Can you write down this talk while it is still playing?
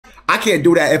I can't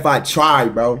do that if I try,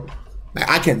 bro. Like,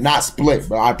 I cannot split,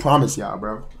 bro. I promise y'all,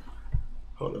 bro.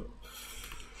 Hold up.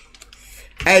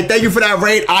 Hey, thank you for that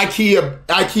raid,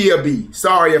 IKEA B.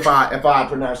 Sorry if I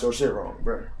pronounced your shit wrong,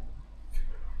 bro.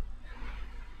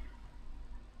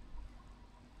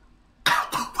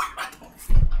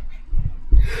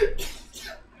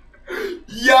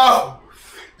 Yo,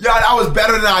 that was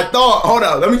better than I thought. Hold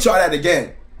up, let me try that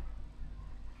again.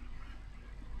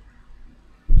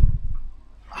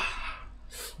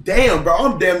 Damn, bro,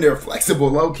 I'm damn near flexible,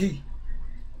 low key.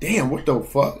 Damn, what the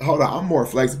fuck? Hold on, I'm more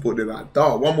flexible than I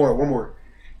thought. One more.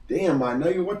 Damn, my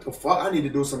nigga, what the fuck? I need to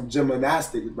do some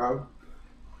gymnastics, bro.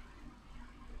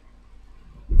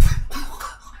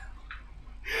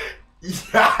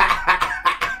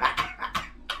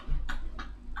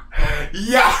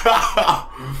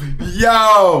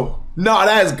 Yo, no,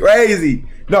 that's crazy.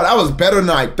 No, that was better than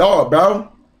I thought,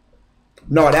 bro.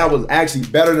 No, that was actually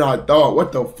better than I thought.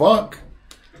 What the fuck?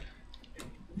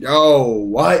 Yo,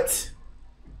 what?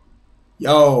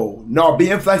 Yo, no,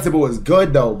 being flexible is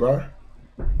good though, bro.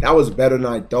 That was better than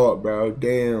I thought, bro.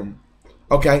 Damn.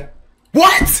 Okay.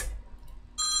 What?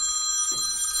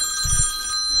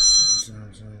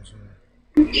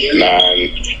 Nah,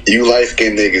 you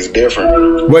light-skinned niggas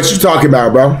different. What you talking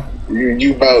about, bro?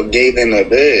 You about gay than a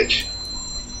bitch.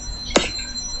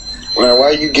 Man,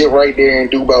 why you get right there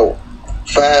and do about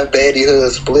 5 baddie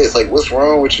hood splits? Like, what's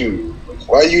wrong with you?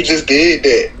 Why you just did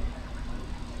that?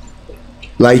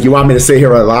 Like, you want me to sit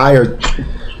here and lie or...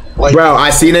 Like, bro, I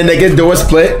seen a nigga do a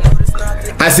split.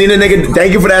 I seen a nigga...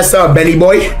 Thank you for that sub, Benny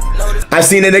boy. I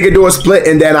seen a nigga do a split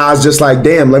and then I was just like,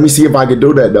 damn, let me see if I could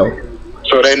do that though.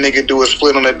 So that nigga do a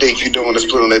split on the dick, you doing a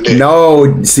split on the dick?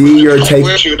 No, see, you're taking...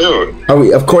 What you doing? Oh,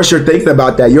 of course you're thinking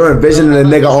about that. You're envisioning a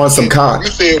nigga on some cock.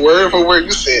 You said word for word.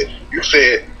 You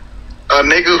said a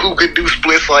nigga who could do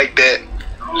splits like that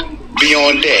be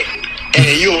on deck.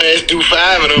 And you let's do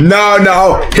 5 of them.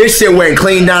 No, his shit went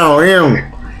clean down on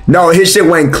him. No, his shit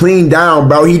went clean down,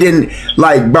 bro. He didn't,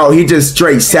 like, bro, he just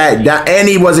straight sat down. And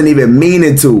he wasn't even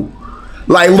meaning to.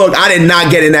 Like, look, I did not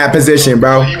get in that position,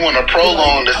 bro. You want to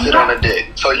prolong to sit on the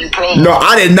dick. So you prolong. No,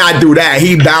 I did not do that.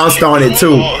 He bounced on it,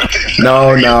 too.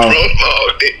 No. No,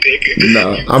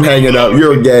 I'm hanging up.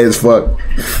 You're gay as fuck.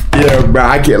 Yeah, bro,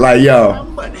 I can't, like, yo.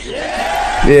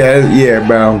 Yeah,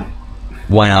 bro.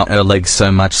 Wow, her leg's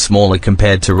so much smaller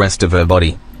compared to rest of her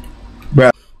body.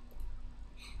 Bro,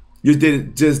 you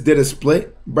just did a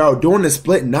split? Bro, doing a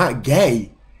split not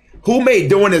gay. Who made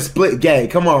doing a split gay?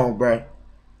 Come on, bro.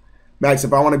 Max,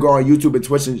 if I want to go on YouTube and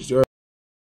Twitch and